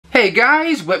Hey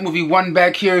guys, Wet Movie 1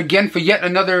 back here again for yet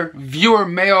another viewer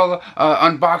mail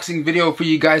unboxing video for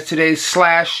you guys today,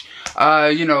 slash,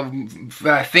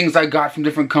 things I got from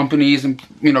different companies and,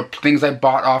 things I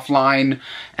bought offline.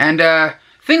 And,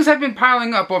 things have been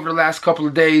piling up over the last couple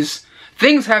of days.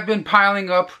 Things have been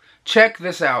piling up. Check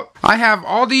this out. I have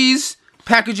all these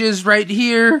packages right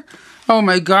here. Oh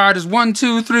my god, there's 1,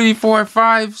 2, 3, 4,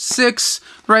 5, 6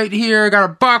 right here. I got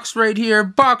a box right here,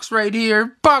 box right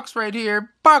here, box right here,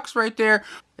 box right there.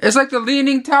 It's like the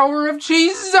Leaning Tower of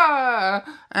Cheese.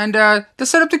 And to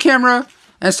set up the camera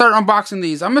and start unboxing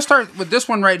these, I'm gonna start with this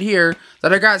one right here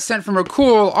that I got sent from a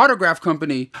cool autograph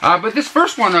company. But this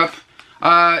first one up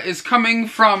is coming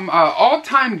from All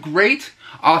Time Great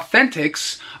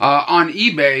Authentics on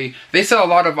eBay. They sell a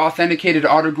lot of authenticated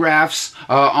autographs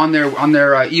on their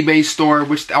eBay store,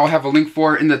 which I'll have a link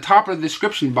for in the top of the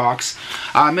description box.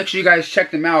 Make sure you guys check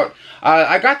them out.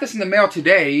 I got this in the mail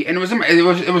today, and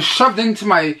it was shoved into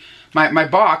my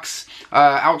box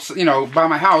out, by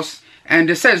my house, and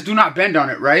it says "Do not bend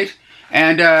on it," right?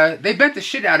 And they bent the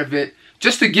shit out of it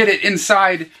just to get it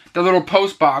inside the little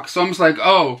post box. So I'm just like,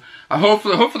 oh.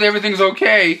 Hopefully everything's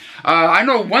okay. I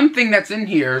know one thing that's in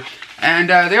here, and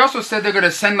they also said they're gonna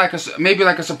send maybe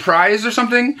a surprise or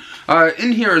something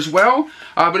in here as well.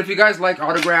 But if you guys like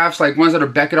autographs, like ones that are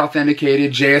Beckett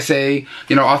authenticated, JSA,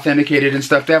 authenticated and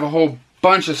stuff, they have a whole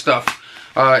bunch of stuff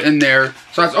in there.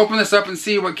 So let's open this up and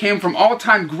see what came from All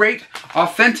Time Great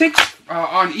Authentics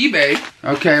on eBay.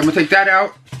 Okay, I'm gonna take that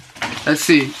out. Let's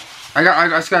see. I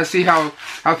just gotta see how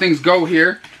things go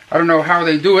here. I don't know how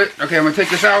they do it. Okay, I'm gonna take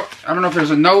this out. I don't know if there's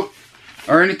a note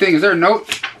or anything. Is there a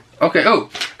note? Okay, oh,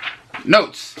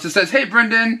 notes. So it says, "Hey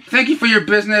Brendan, thank you for your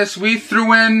business. We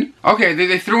threw in," okay,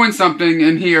 they threw in something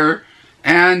in here,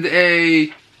 and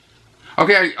okay,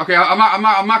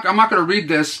 I'm not gonna read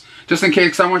this just in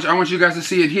case. I want you guys to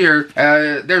see it here.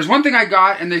 There's one thing I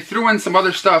got, and they threw in some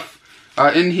other stuff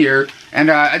in here,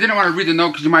 and I didn't want to read the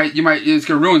note because it's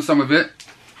gonna ruin some of it.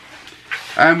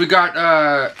 And we got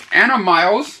Anna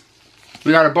Miles.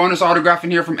 We got a bonus autograph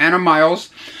in here from Anna Miles.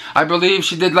 I believe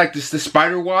she did like the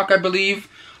spider walk, I believe,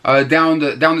 down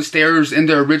the stairs in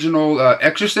the original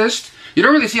Exorcist. You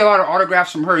don't really see a lot of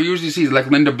autographs from her. You usually see like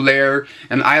Linda Blair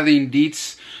and Eileen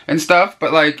Dietz and stuff.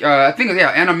 But like, I think,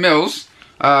 yeah, Anna Mills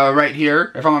right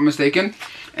here, if I'm not mistaken.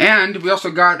 And we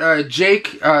also got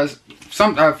Jake, I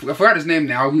forgot his name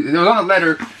now. It was on the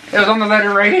letter. It was on the letter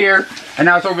right here, and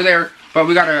now it's over there. But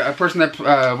we got a person that,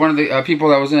 one of the people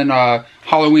that was in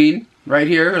Halloween right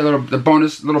here. Little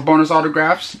bonus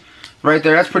autographs right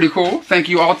there. That's pretty cool. Thank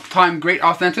you, All Time Great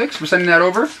Authentics, for sending that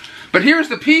over. But here's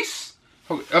the piece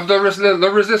of the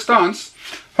Resistance.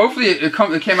 Hopefully it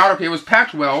came out okay. It was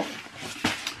packed well.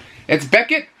 It's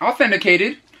Beckett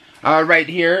authenticated right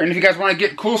here. And if you guys want to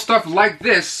get cool stuff like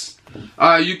this,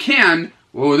 you can.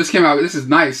 Whoa, this came out. This is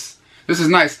nice. This is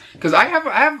nice, because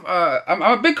I'm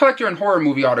a big collector in horror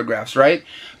movie autographs, right?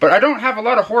 But I don't have a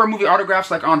lot of horror movie autographs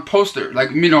like on poster,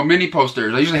 like, mini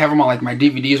posters. I usually have them on like my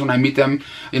DVDs when I meet them,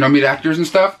 meet actors and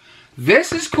stuff.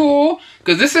 This is cool,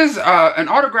 because this is an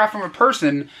autograph from a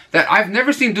person that I've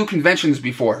never seen do conventions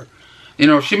before.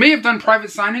 She may have done private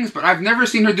signings, but I've never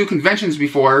seen her do conventions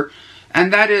before.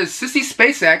 And that is Sissy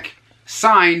Spacek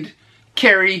signed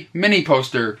Carrie mini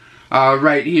poster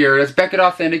right here. That's Beckett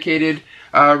authenticated.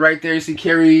 Right there, you see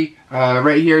Carrie.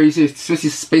 Right here, you see Sissy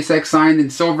Spacek signed in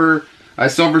silver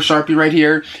Sharpie right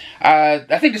here.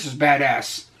 I think this is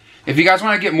badass. If you guys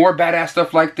want to get more badass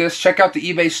stuff like this, check out the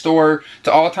eBay store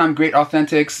to All Time Great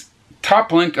Authentics.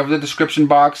 Top link of the description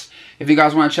box. If you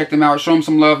guys want to check them out, show them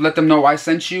some love, let them know I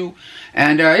sent you.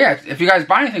 And yeah, if you guys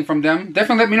buy anything from them,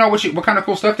 definitely let me know what kind of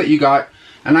cool stuff that you got.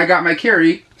 And I got my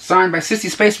Carrie signed by Sissy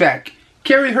Spacek.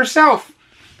 Carrie herself.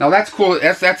 Now that's cool.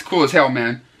 That's cool as hell,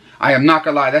 man. I am not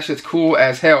gonna lie, that shit's cool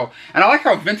as hell. And I like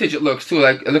how vintage it looks too.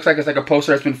 Like, it looks like it's like a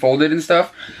poster that's been folded and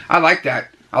stuff. I like that.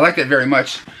 I like that very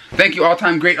much. Thank you, All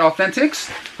Time Great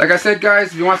Authentics. Like I said,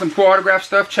 guys, if you want some cool autograph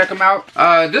stuff, check them out.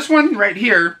 This one right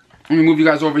here, let me move you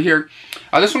guys over here.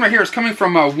 This one right here is coming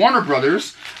from Warner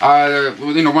Brothers. One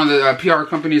of the PR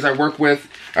companies I work with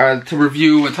to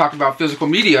review and talk about physical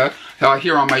media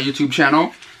here on my YouTube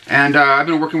channel. And I've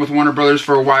been working with Warner Brothers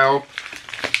for a while.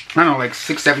 I don't know, like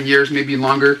 6, 7 years, maybe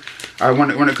longer, when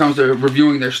it comes to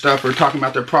reviewing their stuff or talking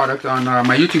about their product on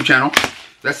my YouTube channel.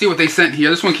 Let's see what they sent here.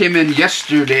 This one came in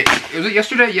yesterday. Was it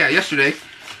yesterday? Yeah, yesterday.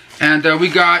 And we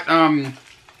got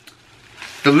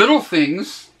The Little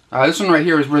Things. This one right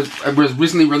here was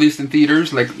recently released in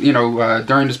theaters, like,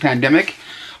 during this pandemic.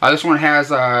 This one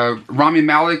has Rami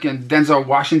Malek and Denzel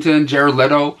Washington, Jared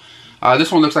Leto.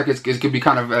 This one looks like it could be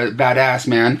kind of badass,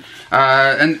 man.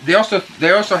 And they also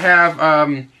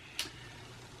have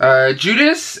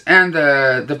Judas and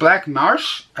the Black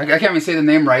Marsh. I can't even say the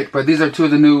name right, but these are two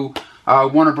of the new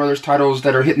Warner Brothers titles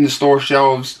that are hitting the store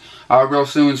shelves real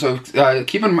soon. So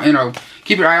keep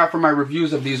your eye out for my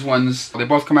reviews of these ones. They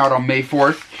both come out on May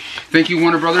 4th. Thank you,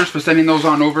 Warner Brothers, for sending those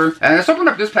on over. And let's open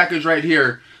up this package right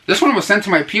here. This one was sent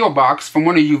to my P.O. box from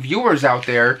one of you viewers out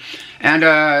there. And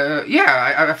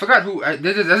yeah, I forgot who. It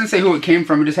doesn't say who it came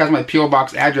from. It just has my P.O.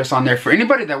 box address on there. For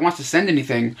anybody that wants to send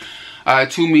anything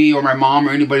to me or my mom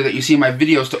or anybody that you see in my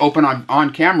videos to open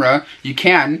on camera, you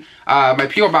can. My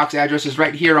P.O. box address is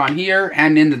right here on here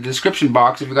and in the description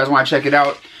box if you guys want to check it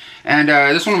out. And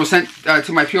this one was sent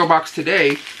to my P.O. box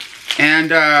today, and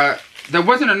there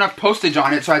wasn't enough postage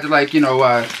on it, so I had to, like, you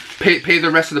know, pay the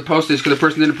rest of the postage because the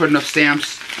person didn't put enough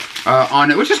stamps on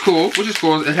it, which is cool.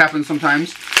 It happens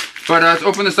sometimes. But let's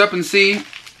open this up and see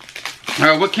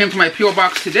what came to my P.O.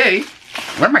 box today.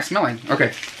 What am I smelling?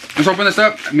 Okay, let's open this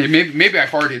up. Maybe I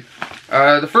farted.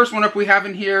 The first one up we have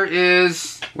in here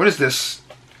is, what is this?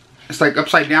 It's like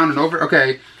upside down and over.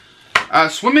 Okay,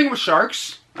 Swimming with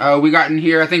Sharks. We got in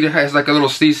here. I think it has like a little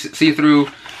see-through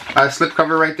slip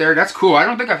cover right there. That's cool. I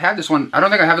don't think I've had this one. I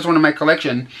don't think I have this one in my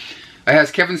collection. It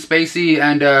has Kevin Spacey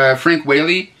and Frank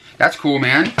Whaley. That's cool,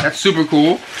 man. That's super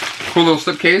cool. Cool little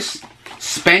slipcase.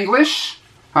 Spanglish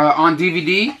on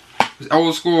DVD.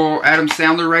 Old school Adam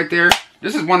Sandler right there.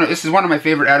 This is one of my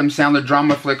favorite Adam Sandler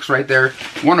drama flicks right there.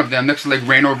 One of them, next to like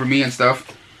Rain Over Me and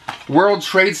stuff. World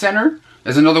Trade Center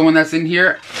is another one that's in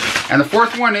here. And the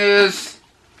fourth one is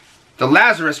The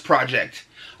Lazarus Project.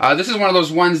 This is one of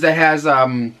those ones that has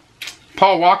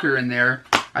Paul Walker in there.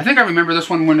 I think I remember this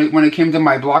one when it came to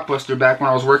my Blockbuster back when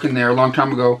I was working there a long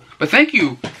time ago. But thank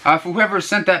you for whoever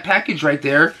sent that package right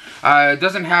there. It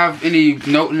doesn't have any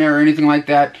note in there or anything like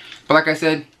that. But like I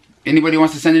said, anybody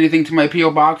wants to send anything to my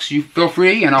P.O. box, you feel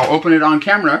free, and I'll open it on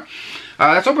camera.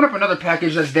 Let's open up another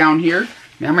package that's down here.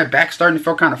 Man, my back's starting to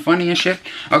feel kind of funny and shit.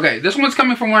 Okay, this one's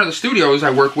coming from one of the studios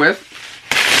I work with.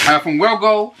 From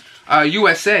Wellgo,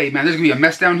 USA. Man, there's going to be a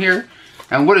mess down here.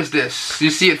 And what is this?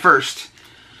 You see it first.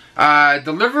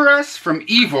 Deliver Us from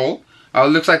Evil. It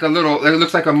looks like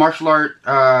a martial art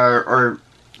or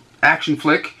action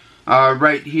flick.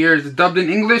 Right here is dubbed in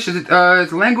English. The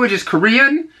language is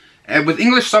Korean with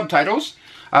English subtitles.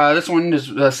 This one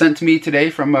is sent to me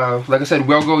today from, like I said,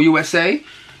 Wellgo USA.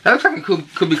 That looks like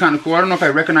it could be kind of cool. I don't know if I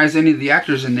recognize any of the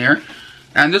actors in there.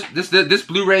 And this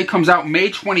Blu-ray comes out May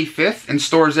 25th in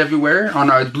stores everywhere on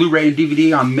Blu-ray and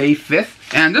DVD on May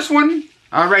 5th. And this one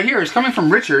right here is coming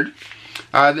from Richard.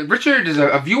 Richard is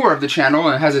a viewer of the channel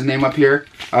and has his name up here,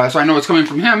 so I know it's coming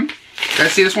from him.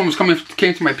 Let's see, this one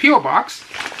came to my P.O. box.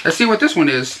 Let's see what this one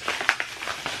is.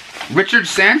 Richard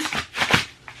sent.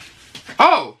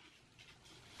 Oh,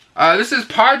 this is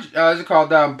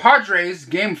Padres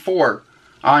Game 4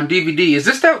 on DVD. Is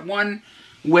this that one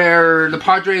where the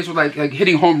Padres were like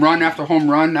hitting home run after home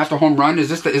run after home run? Is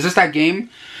this that game?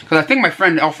 Because I think my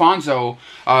friend Alfonso,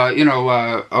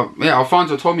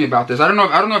 Alfonso told me about this. I don't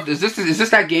know if is this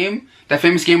that game, that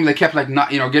famous game where they kept like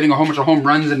getting a whole bunch of home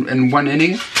runs in one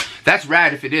inning. That's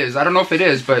rad if it is. I don't know if it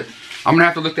is, but I'm gonna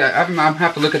have to look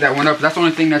that one up. That's the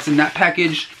only thing that's in that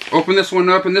package. Open this one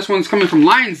up, and this one's coming from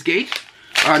Lionsgate,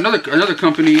 another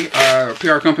company,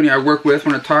 PR company I work with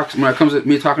when it comes to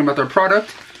me talking about their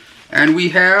product. And we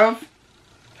have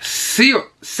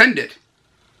Send It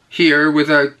here with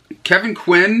Kevin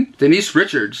Quinn, Denise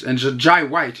Richards, and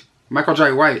Michael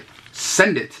Jai White.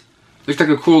 Send It. Looks like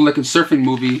a cool looking surfing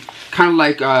movie, kind of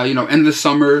like Endless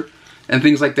Summer and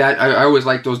things like that. I always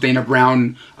like those Dana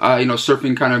Brown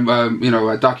surfing kind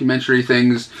of documentary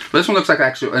things. But this one looks like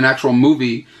an actual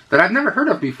movie that I've never heard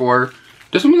of before.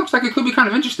 This one looks like it could be kind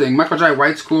of interesting. Michael Jai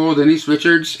White's cool. Denise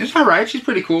Richards, it's alright. She's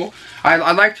pretty cool.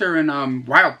 I liked her in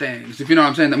Wild Things, if you know what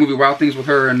I'm saying. That movie Wild Things with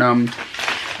her and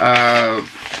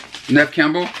Neve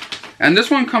Campbell. And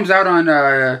this one comes out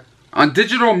on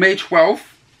digital May 12th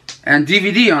and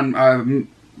DVD on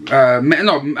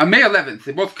May 11th.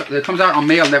 It comes out on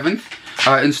May 11th.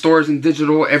 In stores and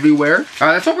digital everywhere.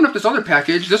 Let's open up this other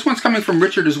package. This one's coming from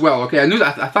Richard as well. Okay,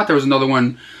 I thought there was another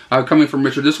one coming from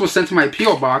Richard. This was sent to my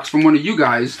P.O. box from one of you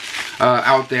guys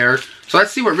out there. So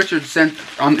let's see what Richard sent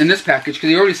in this package,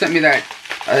 because he already sent me that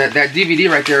DVD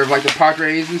right there of like the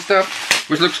Padres and stuff,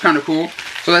 which looks kind of cool.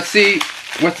 So let's see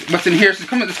what's in here. So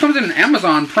this comes in an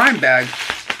Amazon Prime bag.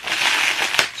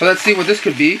 So let's see what this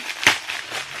could be.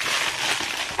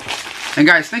 And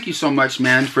guys, thank you so much,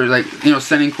 man, for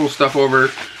sending cool stuff over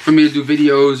for me to do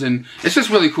videos, and it's just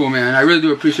really cool, man. I really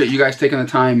do appreciate you guys taking the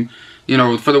time,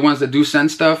 for the ones that do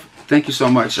send stuff. Thank you so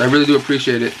much. I really do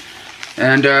appreciate it.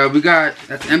 And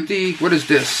that's empty. What is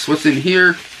this? What's in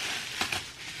here?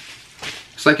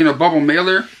 It's like bubble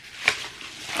mailer.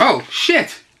 Oh,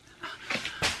 shit.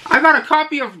 I got a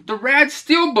copy of the Rad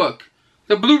Steelbook.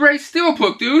 The Blu-ray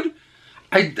Steelbook, dude.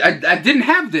 I didn't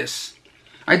have this.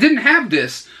 I didn't have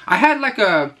this. I had like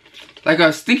a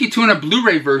Stinky Tuna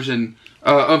Blu-ray version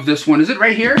of this one. Is it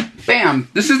right here? Bam.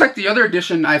 This is like the other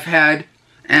edition I've had.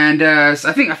 And I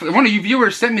think one of you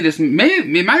viewers sent me this. It might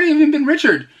have even been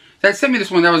Richard that sent me this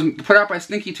one that was put out by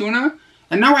Stinky Tuna.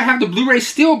 And now I have the Blu-ray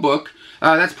Steelbook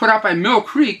that's put out by Mill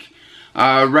Creek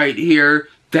right here.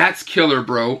 That's killer,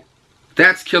 bro.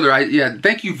 That's killer. Yeah,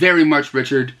 thank you very much,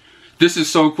 Richard. This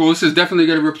is so cool. This is definitely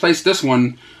going to replace this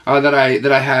one that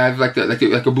I have, like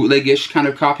a bootleg-ish kind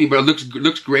of copy, but it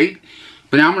looks great.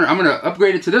 But now I'm gonna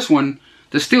upgrade it to this one,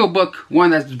 the Steelbook one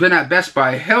that's been at Best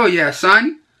Buy. Hell yeah,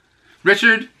 son.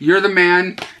 Richard, you're the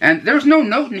man. And there's no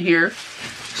note in here.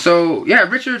 So yeah,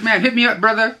 Richard, man, hit me up,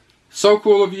 brother. So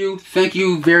cool of you. Thank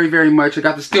you very, very much. I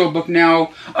got the Steelbook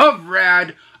now of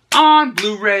Rad on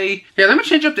Blu-ray. Yeah, let me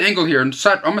change up the angle here and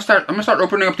I'm gonna start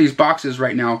opening up these boxes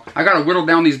right now. I gotta whittle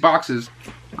down these boxes.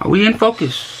 Are we in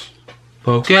focus?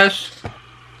 Focus.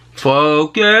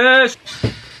 Focus.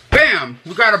 Bam!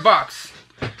 We got a box.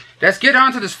 Let's get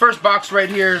on to this first box right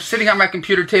here, sitting at my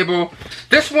computer table.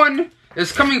 This one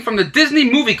is coming from the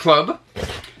Disney Movie Club.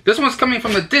 This one's coming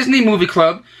from the Disney Movie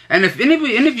Club. And if any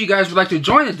of you guys would like to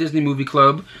join the Disney Movie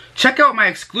Club, check out my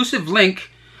exclusive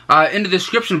link in the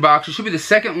description box. It should be the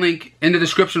second link in the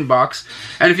description box.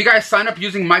 And if you guys sign up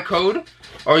using my code,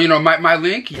 or you know, my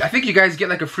link, I think you guys get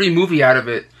like a free movie out of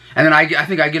it. And then I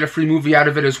think I get a free movie out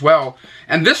of it as well.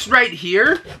 And this right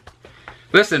here,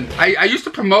 listen, I used to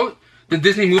promote the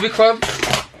Disney Movie Club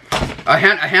a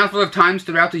handful of times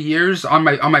throughout the years on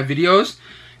my videos,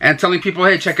 and telling people,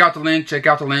 hey, check out the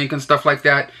link, and stuff like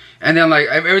that. And then like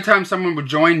every time someone would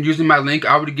join using my link,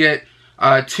 I would get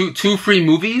two free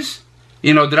movies,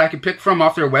 you know, that I could pick from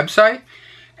off their website.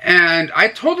 And I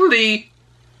totally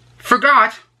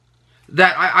forgot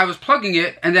that I was plugging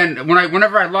it. And then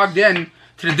whenever I logged in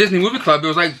to the Disney Movie Club, it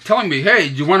was like telling me, hey,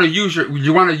 do you want to use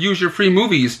your free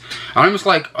movies? And I'm just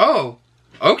like, oh,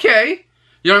 okay.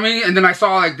 You know what I mean? And then I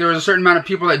saw like there was a certain amount of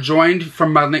people that joined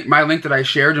from my link that I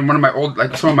shared in one of my old,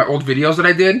 like some of my old videos that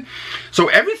I did. So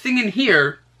everything in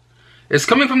here is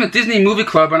coming from the Disney Movie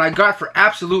Club, and I got for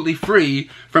absolutely free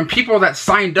from people that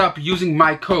signed up using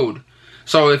my code.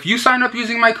 So if you sign up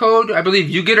using my code, I believe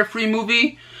you get a free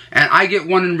movie, and I get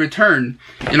one in return,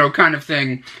 you know, kind of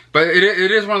thing. But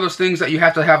it is one of those things that you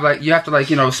have to have, like,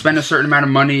 you know, spend a certain amount of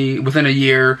money within a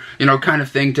year, you know, kind of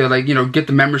thing to, like, you know, get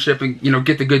the membership and, you know,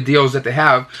 get the good deals that they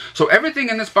have. So everything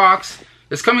in this box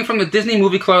is coming from the Disney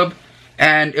Movie Club,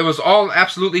 and it was all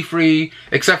absolutely free,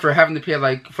 except for having to pay,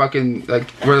 like, fucking,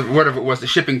 like, whatever it was, the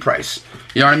shipping price.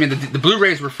 You know what I mean? The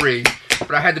Blu-rays were free,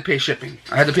 but I had to pay shipping.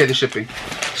 I had to pay the shipping.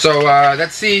 So,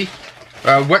 let's see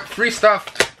what free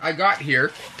stuff I got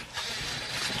here.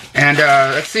 And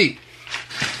let's see.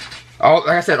 Like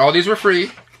I said, all these were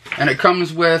free, and it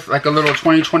comes with like a little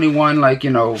 2021, like, you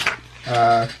know,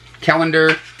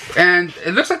 calendar. And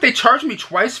it looks like they charged me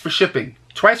twice for shipping.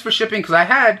 Twice for shipping, because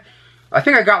I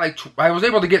think I got like, I was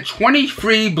able to get 20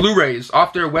 free Blu-rays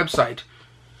off their website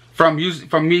from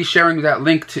me sharing that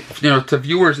link to, you know, to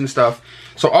viewers and stuff.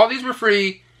 So all these were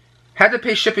free. Had to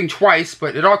pay shipping twice,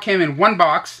 but it all came in one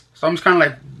box. So I'm just kind of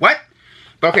like, what?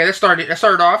 But okay, let's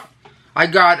start off. I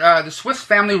got the Swiss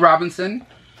Family Robinson.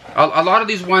 A lot of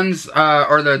these ones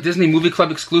are the Disney Movie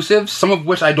Club exclusives, some of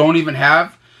which I don't even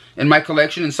have in my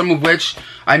collection, and some of which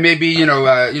I may be, you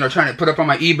know, trying to put up on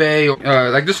my eBay.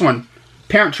 Like this one,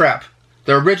 Parent Trap,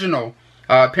 the original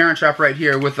Parent Trap right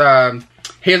here with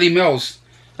Haley Mills.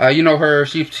 You know her.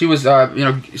 She was you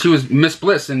know, she was Miss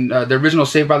Bliss in the original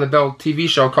Saved by the Bell TV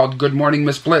show called Good Morning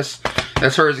Miss Bliss.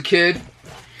 That's her as a kid.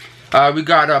 We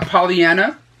got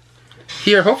Pollyanna.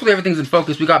 Here, hopefully everything's in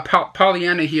focus. We got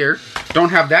Pollyanna here. Don't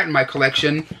have that in my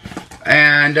collection.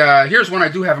 And here's one I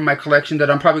do have in my collection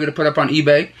that I'm probably going to put up on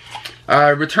eBay.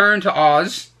 Return to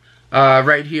Oz,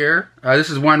 right here. This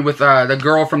is one with the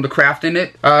girl from The Craft in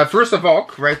it. First of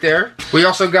all, right there. We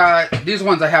also got these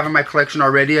ones I have in my collection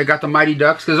already. I got the Mighty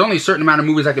Ducks, because there's only a certain amount of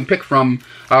movies I can pick from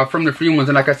the free ones.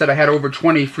 And like I said, I had over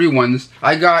 20 free ones.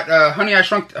 I got Honey, I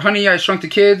Shrunk the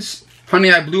Kids.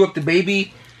 Honey, I Blew Up the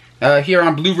Baby. Here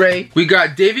on Blu-ray. We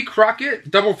got Davy Crockett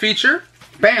double feature.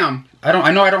 Bam! I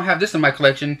know I don't have this in my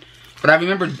collection, but I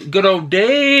remember good old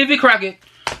Davy Crockett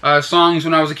songs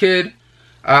when I was a kid.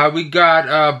 We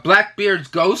got Blackbeard's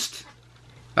Ghost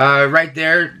right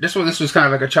there. This was kind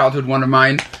of like a childhood one of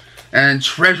mine. And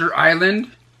Treasure Island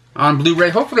on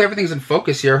Blu-ray. Hopefully everything's in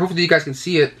focus here. Hopefully you guys can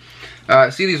see it,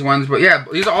 see these ones. But yeah,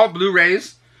 these are all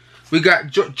Blu-rays. We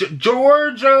got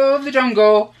George of the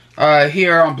Jungle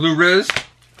here on Blu-rays.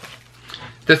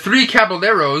 the Three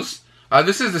Caballeros.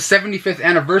 This is the 75th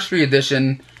anniversary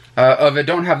edition of it.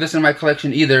 Don't have this in my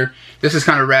collection either. This is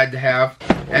kind of rad to have.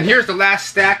 And here's the last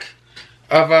stack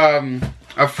of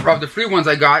the free ones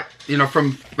I got. You know,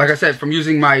 from, like I said, from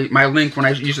using my link when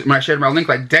I shared my link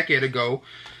like a decade ago,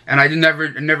 and I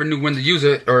never knew when to use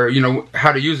it, or you know,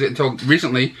 how to use it until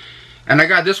recently. And I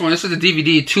got this one. This is a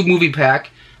DVD 2-movie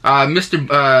pack.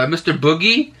 Mr.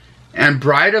 Boogie and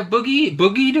Bride of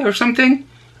Boogied or something.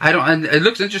 It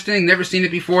looks interesting. Never seen it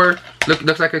before.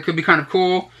 Looks like it could be kind of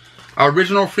cool.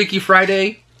 Original Freaky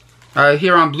Friday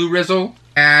here on Blu-ray.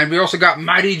 And we also got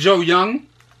Mighty Joe Young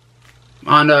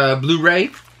on Blu-ray.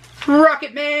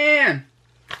 Rocket Man!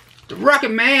 The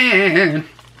Rocket Man!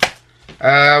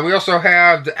 We also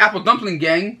have the Apple Dumpling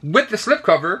Gang with the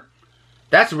slipcover.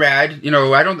 That's rad. You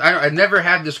know, I've never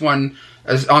had this one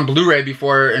on Blu-ray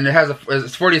before, and it has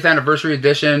its 40th anniversary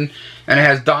edition, and it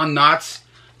has Don Knotts.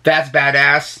 That's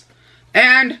badass.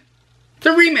 And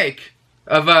the remake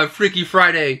of Freaky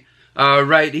Friday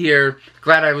right here.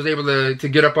 Glad I was able to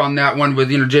get up on that one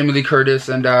with, you know, Jamie Lee Curtis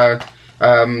and oh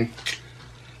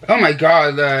my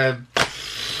god,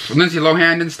 Lindsay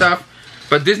Lohan and stuff.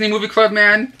 But Disney Movie Club,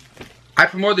 man, I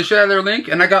promoted the shit out of their link,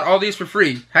 and I got all these for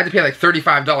free. Had to pay like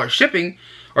 $35 shipping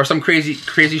or some crazy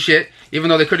shit, even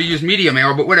though they could have used media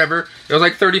mail, but whatever. It was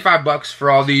like 35 bucks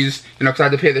for all these, you know, because I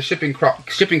had to pay the shipping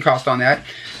cost on that.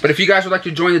 But if you guys would like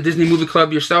to join the Disney Movie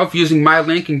Club yourself using my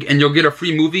link, and you'll get a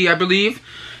free movie, I believe,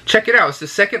 check it out. It's the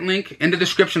second link in the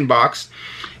description box.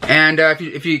 And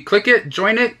if you click it,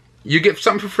 join it, you get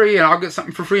something for free, and I'll get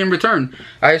something for free in return.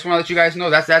 I just want to let you guys know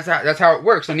that's how it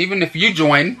works. And even if you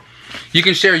join, you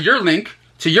can share your link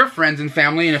to your friends and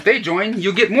family, and if they join,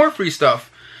 you'll get more free stuff.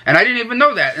 And I didn't even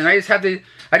know that, and I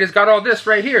just got all this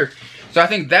right here. So I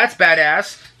think that's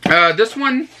badass. This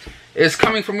one is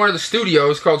coming from one of the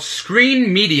studios called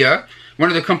Screen Media, one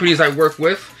of the companies I work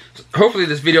with. Hopefully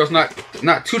this video is not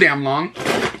too damn long.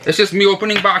 It's just me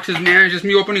opening boxes, man. It's just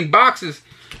me opening boxes.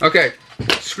 Okay,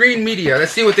 Screen Media.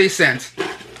 Let's see what they sent.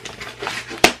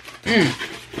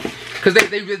 Because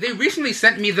they recently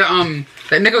sent me the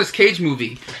that Nicolas Cage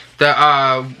movie, the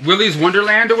Willy's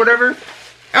Wonderland or whatever.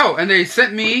 Oh, and they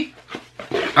sent me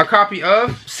a copy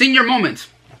of Senior Moment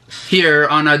here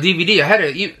on a DVD.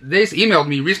 They emailed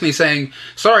me recently saying,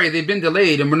 sorry, they've been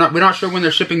delayed, and we're not sure when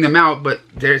they're shipping them out, but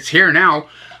it's here now.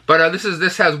 But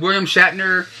this has William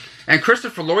Shatner and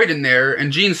Christopher Lloyd in there,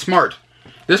 and Gene Smart.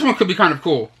 This one could be kind of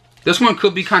cool. This one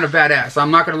could be kind of badass.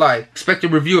 I'm not gonna lie. Expect a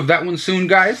review of that one soon,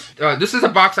 guys. This is a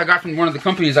box I got from one of the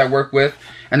companies I work with,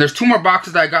 and there's 2 more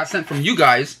boxes that I got sent from you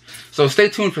guys. So stay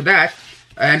tuned for that.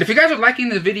 And if you guys are liking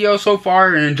the video so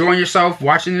far and enjoying yourself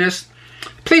watching this,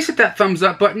 please hit that thumbs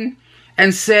up button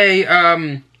and say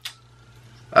Kung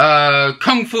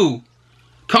Fu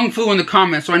in the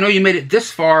comments, so I know you made it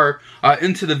this far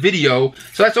into the video.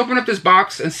 So let's open up this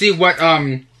box and see what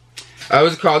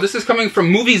what's it called. This is coming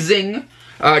from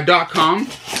moviezing.com.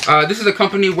 This is a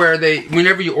company where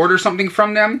whenever you order something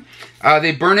from them,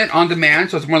 they burn it on demand.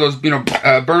 So it's one of those, you know,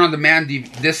 burn on demand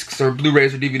discs or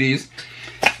Blu-rays or DVDs.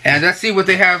 And let's see what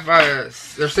they have.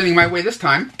 They're sending my way this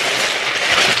time.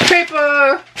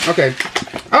 Paper. Okay.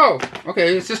 Oh,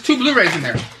 okay. It's just 2 Blu-rays in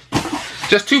there.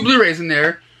 Just 2 Blu-rays in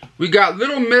there. We got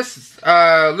Little Miss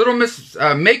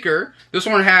Maker. This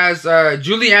one has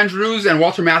Julie Andrews and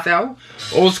Walter Matthau.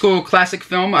 Old school classic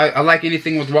film. I like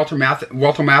anything with Walter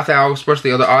Matthau,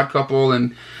 especially The Odd Couple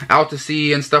and Out to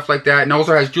Sea and stuff like that. And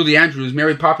also has Julie Andrews,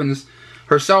 Mary Poppins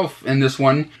herself in this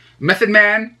one. Method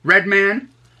Man, Red Man,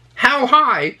 How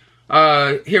High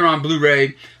here on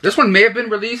Blu-ray. This one may have been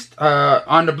released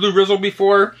on the Blu-ray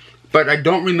before, but I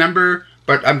don't remember.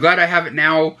 But I'm glad I have it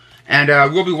now. And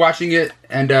we'll be watching it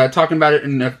and talking about it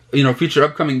in a future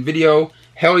upcoming video.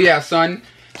 Hell yeah, son.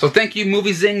 So thank you,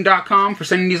 moviezing.com, for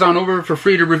sending these on over for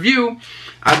free to review.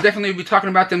 I'll definitely be talking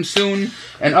about them soon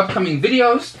in upcoming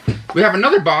videos. We have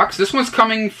another box. This one's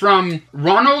coming from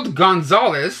Ronald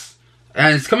Gonzalez.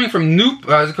 And it's coming from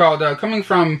coming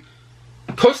from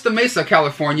Costa Mesa,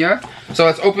 California. So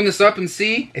let's open this up and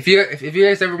see. If you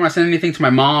guys ever want to send anything to my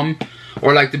mom,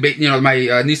 or like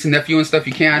my niece and nephew and stuff,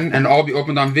 you can, and all be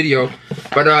opened on video.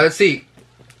 But let's see.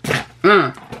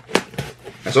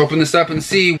 Let's open this up and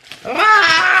see.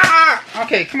 Ah!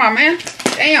 Okay, come on, man.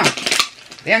 Damn,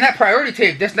 that priority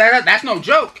tape. That's no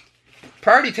joke.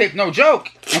 Priority tape, no joke.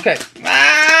 Okay.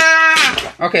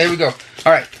 Ah! Okay, here we go.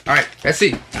 All right. Let's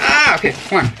see. Ah! Okay,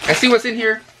 come on. Let's see what's in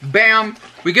here. Bam.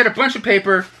 We get a bunch of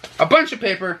paper.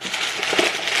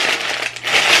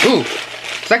 Ooh.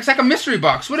 It's like a mystery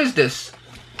box. What is this?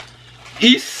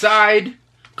 East Side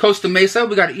Costa Mesa.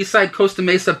 We got an East Side Costa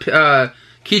Mesa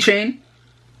keychain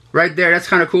right there. That's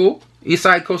kind of cool.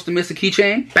 Eastside Costa Mesa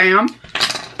keychain. Bam.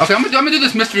 Okay, I'm gonna do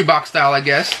this mystery box style, I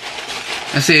guess.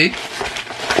 Let's see.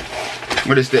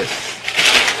 What is this?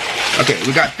 Okay,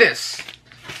 we got this.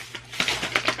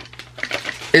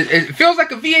 It feels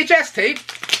like a VHS tape.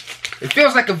 It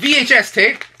feels like a VHS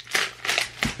tape.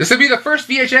 This will be the first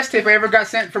VHS tape I ever got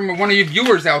sent from one of you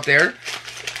viewers out there.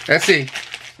 Let's see.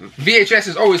 VHS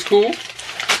is always cool.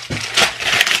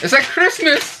 It's like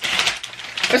Christmas.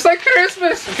 It's like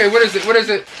Christmas. Okay, what is it? What is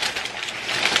it?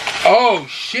 Oh,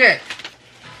 shit.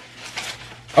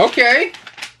 Okay.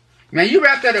 Man, you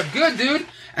wrapped that up good, dude.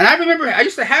 And I remember I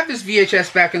used to have this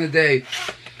VHS back in the day.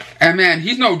 And man,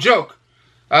 he's no joke.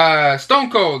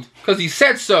 Stone Cold, because he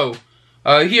said so.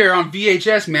 Here on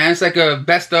VHS, man. It's like a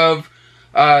best of,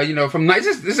 you know, from...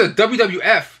 This is a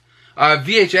WWF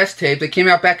VHS tape that came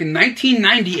out back in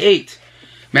 1998.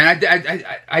 Man,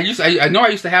 I know I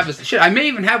used to have this shit. I may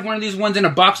even have one of these ones in a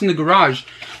box in the garage,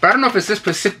 but I don't know if it's this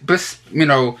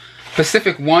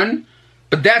Pacific one.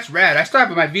 But that's rad. I still have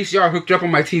my VCR hooked up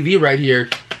on my TV right here.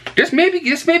 This may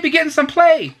be getting some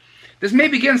play. This may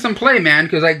be getting some play, man.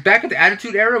 Because like back at the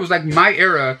Attitude Era, it was like my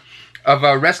era of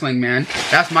wrestling, man.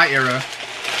 That's my era.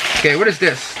 Okay, what is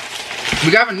this?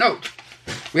 We have a note.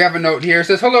 We have a note here. It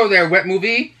says, "Hello there, Wet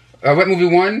Movie. Wet Movie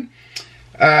 1.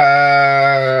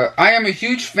 I am a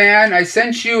huge fan. I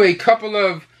sent you a couple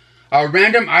of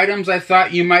random items I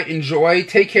thought you might enjoy.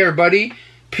 Take care, buddy.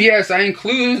 P.S. I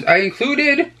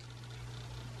included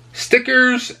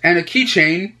stickers and a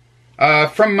keychain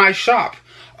from my shop."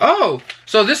 Oh,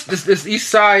 so this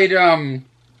Eastside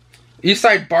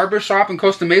Barbershop in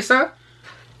Costa Mesa.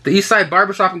 The Eastside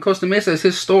Barbershop in Costa Mesa is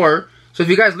his store. So if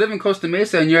you guys live in Costa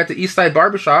Mesa and you're at the Eastside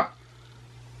Barbershop,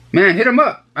 man, hit him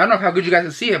up. I don't know how good you guys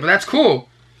can see it, but that's cool.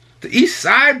 The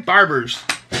Eastside Barbers.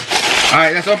 All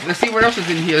right, let's see what else is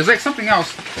in here. There's like something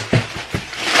else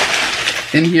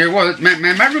in here. Well,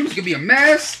 man, my room's gonna be a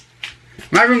mess.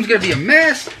 My room's gonna be a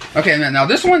mess. Okay, now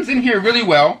this one's in here really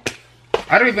well.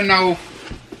 I don't even know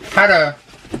how to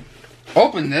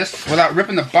open this without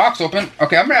ripping the box open.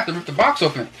 Okay, I'm gonna have to rip the box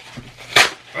open.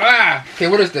 Ah, okay,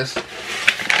 what is this?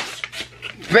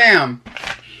 Bam.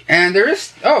 And there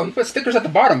is, oh, he put stickers at the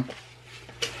bottom.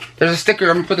 There's a sticker,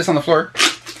 I'm gonna put this on the floor.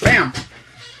 Bam.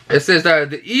 It says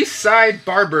the Eastside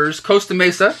Barbers, Costa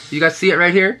Mesa. You guys see it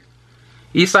right here?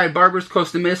 Eastside Barbers,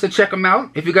 Costa Mesa. Check them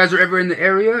out. If you guys are ever in the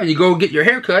area and you go get your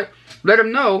hair cut, let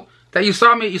them know that you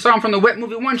saw me. You saw them from the Wet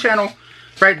Movie 1 channel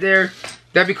right there.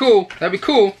 That'd be cool. That'd be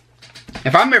cool.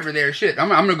 If I'm ever there, shit, I'm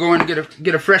gonna go in and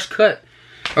get a fresh cut.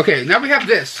 Okay, now we have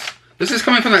this. This is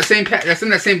coming from that same pack. That's in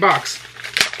that same box.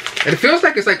 And it feels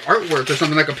like it's like artwork or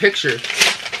something, like a picture.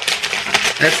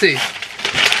 Let's see.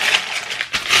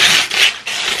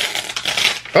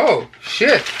 Oh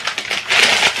shit.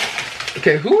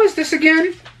 Okay, who is this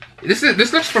again?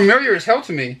 This looks familiar as hell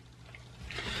to me.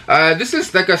 This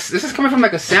is coming from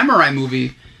like a samurai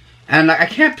movie, and like, I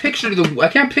can't picture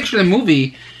the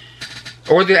movie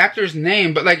or the actor's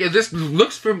name, but like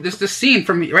this scene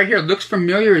from right here looks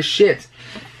familiar as shit.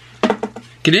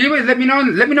 Can anybody let me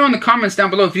know in the comments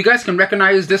down below if you guys can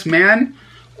recognize this man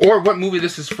or what movie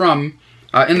this is from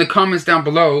in the comments down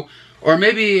below, or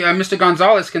maybe Mr.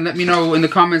 Gonzalez can let me know in the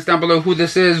comments down below who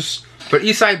this is. But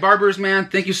Eastside Barbers, man,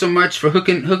 thank you so much for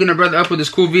hooking a brother up with this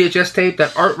cool VHS tape,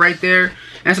 that art right there,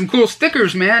 and some cool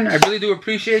stickers, man. I really do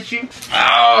appreciate you.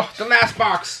 Oh, the last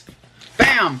box.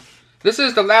 Bam. This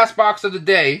is the last box of the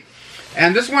day,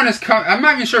 and this one is I'm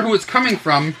not even sure who it's coming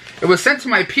from. It was sent to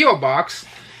my P.O. box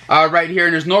right here,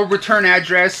 and there's no return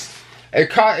address.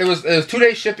 It was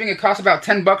 2-day shipping. It cost about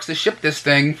 $10 to ship this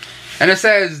thing, and it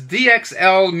says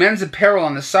DXL Men's Apparel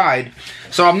on the side.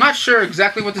 So I'm not sure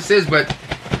exactly what this is, but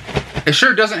it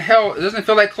sure doesn't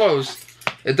feel like clothes.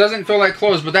 It doesn't feel like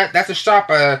clothes, but that's a shop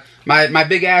my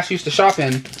big ass used to shop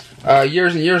in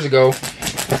years and years ago.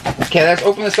 Okay, let's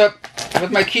open this up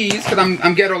with my keys, because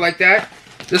I'm ghetto like that.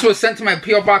 This was sent to my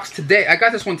P.O. box today. I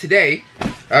got this one today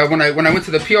when I went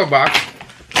to the P.O. box.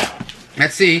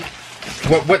 Let's see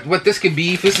what this could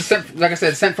be. This is sent, like I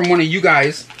said, sent from one of you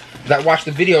guys that watch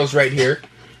the videos right here.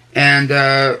 And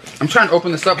I'm trying to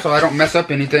open this up so I don't mess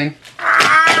up anything.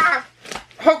 Ah!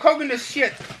 Hulk Hogan this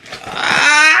shit.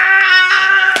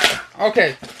 Ah!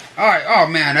 Okay. Alright. Oh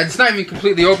man, it's not even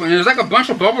completely open. There's like a bunch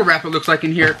of bubble wrap, it looks like,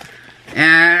 in here.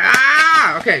 And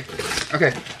okay.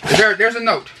 Okay. There's a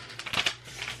note.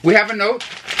 We have a note.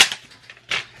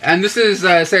 And this is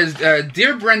says,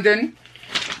 "Dear Brendan,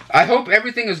 I hope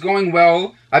everything is going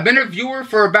well. I've been a viewer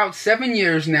for about 7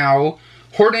 years now.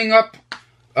 Hoarding up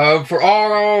for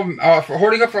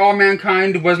all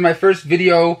mankind was my first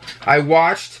video I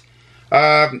watched.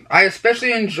 I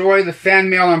especially enjoy the fan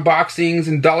mail unboxings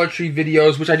and Dollar Tree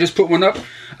videos, which I just put one up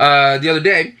the other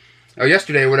day, or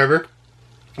yesterday, or whatever.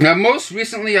 Now, most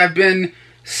recently, I've been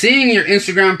seeing your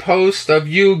Instagram post of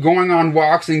you going on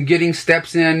walks and getting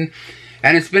steps in,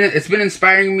 and it's been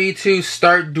inspiring me to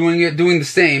start doing the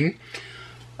same.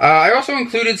 I also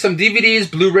included some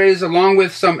DVDs, Blu-rays, along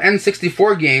with some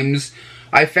N64 games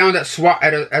I found at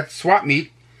swap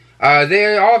meet.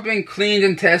 They all have been cleaned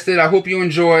and tested. I hope you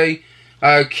enjoy.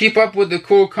 Keep up with the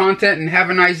cool content and have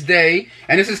a nice day.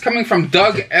 And this is coming from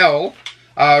Doug L.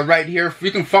 Right here.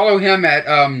 You can follow him at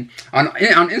on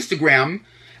Instagram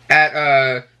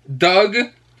at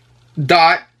Doug.lip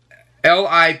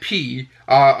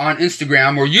on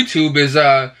Instagram, or YouTube is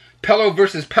Pello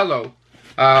vs. Pello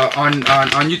on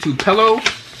YouTube. Pello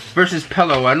vs.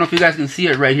 Pello. I don't know if you guys can see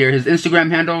it right here. His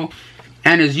Instagram handle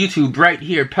and his YouTube right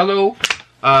here. Pello.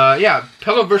 Yeah,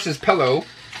 Pello vs. Pello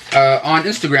on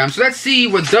Instagram. So let's see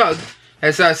what Doug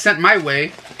has sent my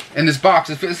way in this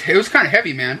box. It was kind of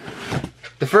heavy, man.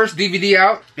 The first DVD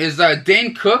out is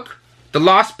Dane Cook, The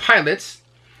Lost Pilots.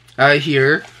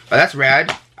 Here, that's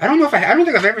rad. I don't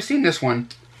think I've ever seen this one.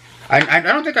 I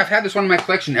don't think I've had this one in my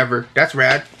collection ever. That's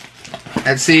rad.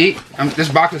 Let's see. This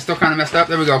box is still kind of messed up.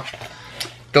 There we go.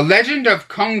 The Legend of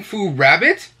Kung Fu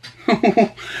Rabbit.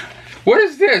 What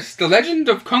is this? The Legend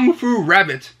of Kung Fu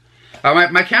Rabbit.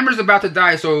 My camera's about to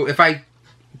die, so if I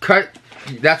cut,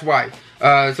 that's why.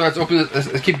 So let's open it.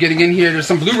 Let's keep getting in here. There's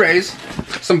some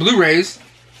Blu-rays.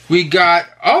 We got,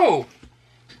 oh,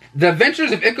 The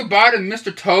Adventures of Ichabod and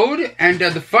Mr. Toad, and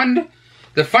the Fun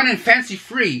and Fancy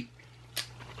Free.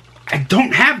 I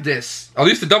don't have this. At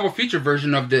least the double feature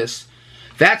version of this.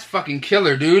 That's fucking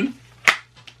killer, dude.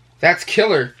 That's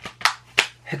killer.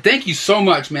 Thank you so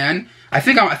much, man. I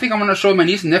think I'm gonna show my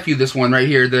niece and nephew this one right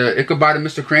here, the Ichabod and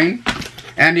Mr. Crane.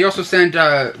 And he also sent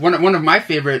one of my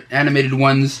favorite animated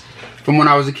ones from when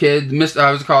I was a kid. It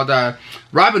was called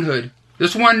Robin Hood.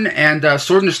 This one and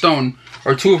Sword in the Stone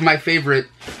are two of my favorite,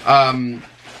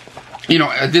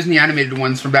 Disney animated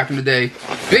ones from back in the day.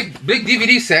 Big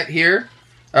DVD set here.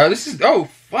 This is, oh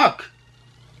fuck,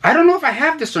 I don't know if I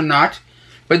have this or not,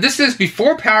 but this is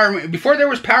before there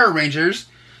was Power Rangers,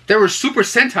 there was Super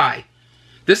Sentai.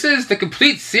 This is the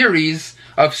complete series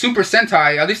of Super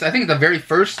Sentai. At least I think the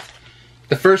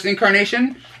first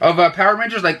incarnation of Power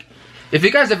Rangers. Like, if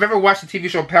you guys have ever watched the TV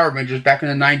show Power Rangers back in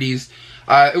the 90s,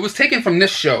 it was taken from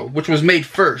this show, which was made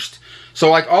first. So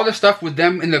like all the stuff with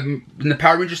them in the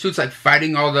Power Ranger suits, like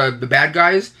fighting all the bad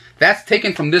guys, that's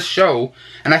taken from this show.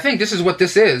 And I think this is what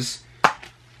this is.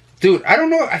 Dude, I don't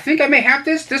know. I think I may have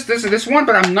this one,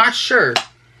 but I'm not sure.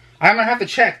 I'm gonna have to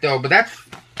check though. But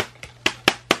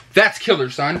that's killer,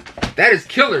 son. That is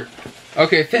killer.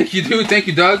 Okay, thank you, dude. Thank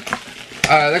you, Doug.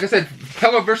 Like I said,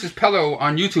 Pello vs. Pello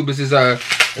on YouTube is his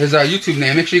YouTube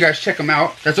name. Make sure you guys check him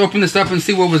out. Let's open this up and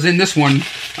see what was in this one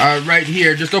right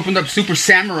here. Just opened up Super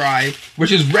Samurai,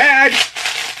 which is rad.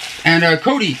 And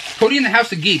Cody in the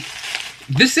House of Geek.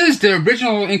 This is the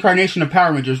original incarnation of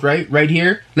Power Rangers, right? Right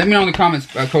here. Let me know in the comments,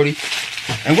 Cody.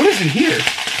 And what is in here?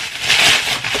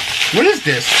 What is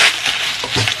this?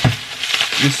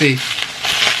 Let's see.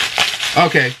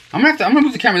 Okay, I'm gonna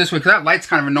move the camera this way because that light's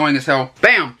kind of annoying as hell.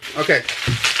 Bam. Okay.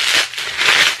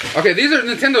 Okay, these are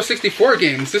Nintendo 64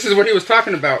 games. This is what he was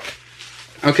talking about.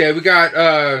 Okay, we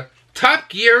got Top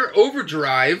Gear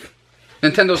Overdrive,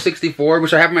 Nintendo 64,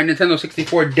 which I have my Nintendo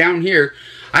 64 down here.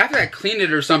 I have to clean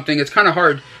it or something. It's kind of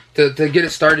hard to get it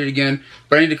started again,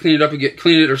 but I need to clean it up and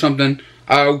clean it or something.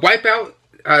 Wipeout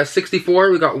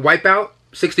 64. We got Wipeout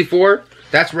 64.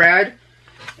 That's rad.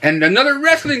 And another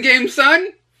wrestling game, son.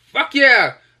 Fuck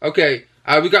yeah. Okay,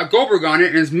 we got Goldberg on it,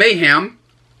 and it's Mayhem.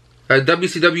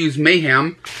 WCW's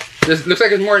Mayhem. This looks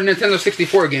like it's more Nintendo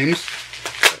 64 games.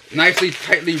 Nicely,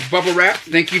 tightly bubble wrapped.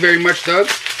 Thank you very much, Doug.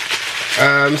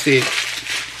 Let me see.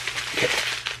 Okay.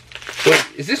 Wait,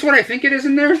 is this what I think it is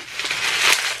in there?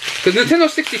 Because Nintendo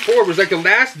 64 was like the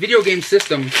last video game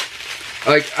system,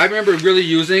 like, I remember really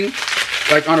using,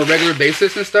 like, on a regular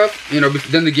basis and stuff. You know,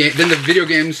 then the video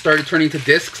games started turning to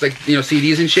discs, like, you know,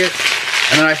 CDs and shit.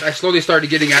 And then I slowly started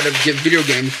getting out of video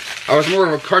games. I was more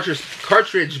of a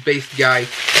cartridge-based guy.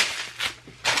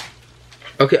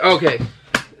 Okay.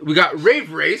 We got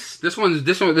Rave Race. This one's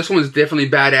definitely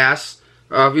badass.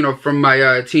 You know, from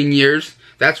my teen years.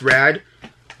 That's rad.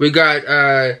 We got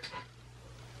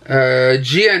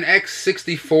GNX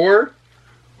 64.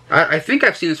 I think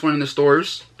I've seen this one in the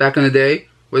stores back in the day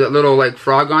with that little like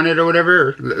frog on it or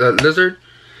whatever, or lizard.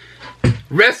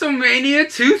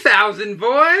 WrestleMania 2000,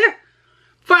 boy.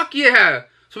 Fuck yeah!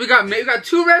 So we got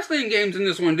two wrestling games in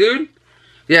this one, dude.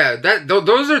 Yeah,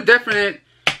 those are definite.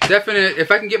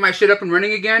 If I can get my shit up and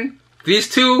running again, These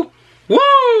two,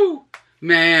 woo!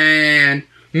 Man,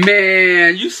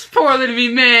 you spoiling me,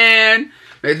 man.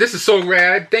 This is so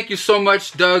rad. Thank you so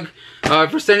much, Doug,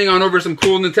 for sending on over some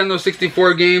cool Nintendo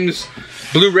 64 games,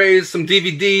 Blu-rays, some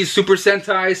DVDs, Super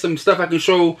Sentai, some stuff I can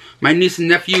show my niece and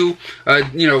nephew,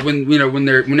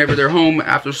 whenever they're home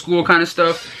after school kind of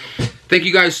stuff. Thank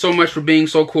you guys so much for being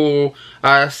so cool,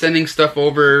 sending stuff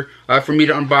over for me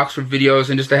to unbox for videos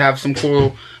and just to have some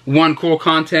cool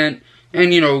content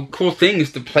and, cool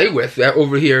things to play with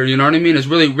over here, you know what I mean? It's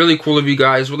really, really cool of you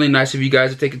guys, really nice of you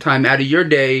guys to take the time out of your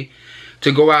day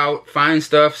to go out, find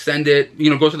stuff, send it,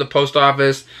 go to the post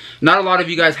office. Not a lot of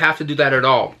you guys have to do that at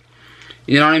all.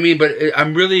 You know what I mean? But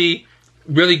I'm really,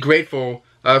 really grateful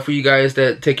for you guys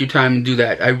that take your time and do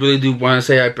that. I really do want to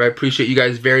say I appreciate you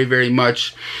guys very, very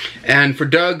much. And for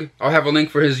Doug, I'll have a link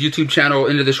for his YouTube channel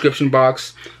in the description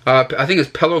box. I think it's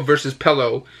Pello vs.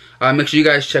 Pello. Make sure you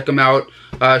guys check him out.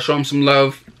 Show him some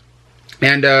love.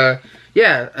 And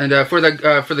yeah, and for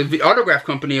the autograph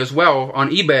company as well on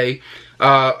eBay,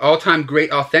 All Time Great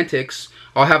Authentics.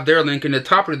 I'll have their link in the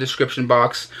top of the description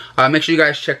box. Make sure you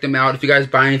guys check them out. If you guys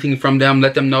buy anything from them,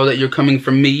 let them know that you're coming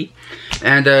from me.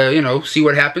 And, see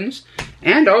what happens.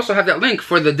 And I also have that link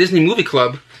for the Disney Movie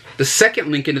Club. The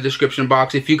second link in the description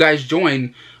box. If you guys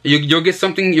join, you'll get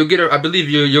something. You'll get I believe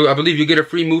you get a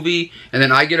free movie, and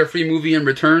then I get a free movie in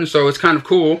return. So it's kind of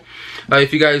cool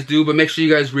if you guys do. But make sure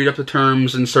you guys read up the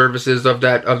terms and services of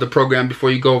the program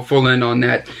before you go full in on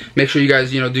that. Make sure you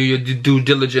guys do your due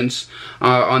diligence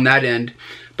on that end.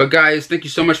 But guys, thank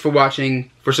you so much for watching,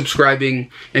 for subscribing.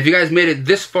 And if you guys made it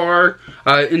this far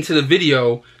into the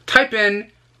video, type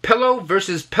in Pello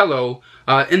vs. Pello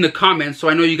in the comments so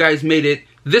I know you guys made it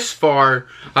this far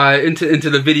into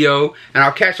the video. And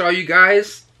I'll catch all you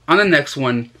guys on the next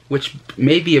one, which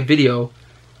may be a video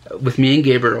with me and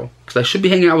Gabriel, because I should be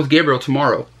hanging out with Gabriel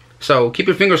tomorrow. So keep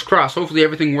your fingers crossed. Hopefully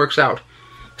everything works out.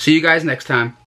 See you guys next time.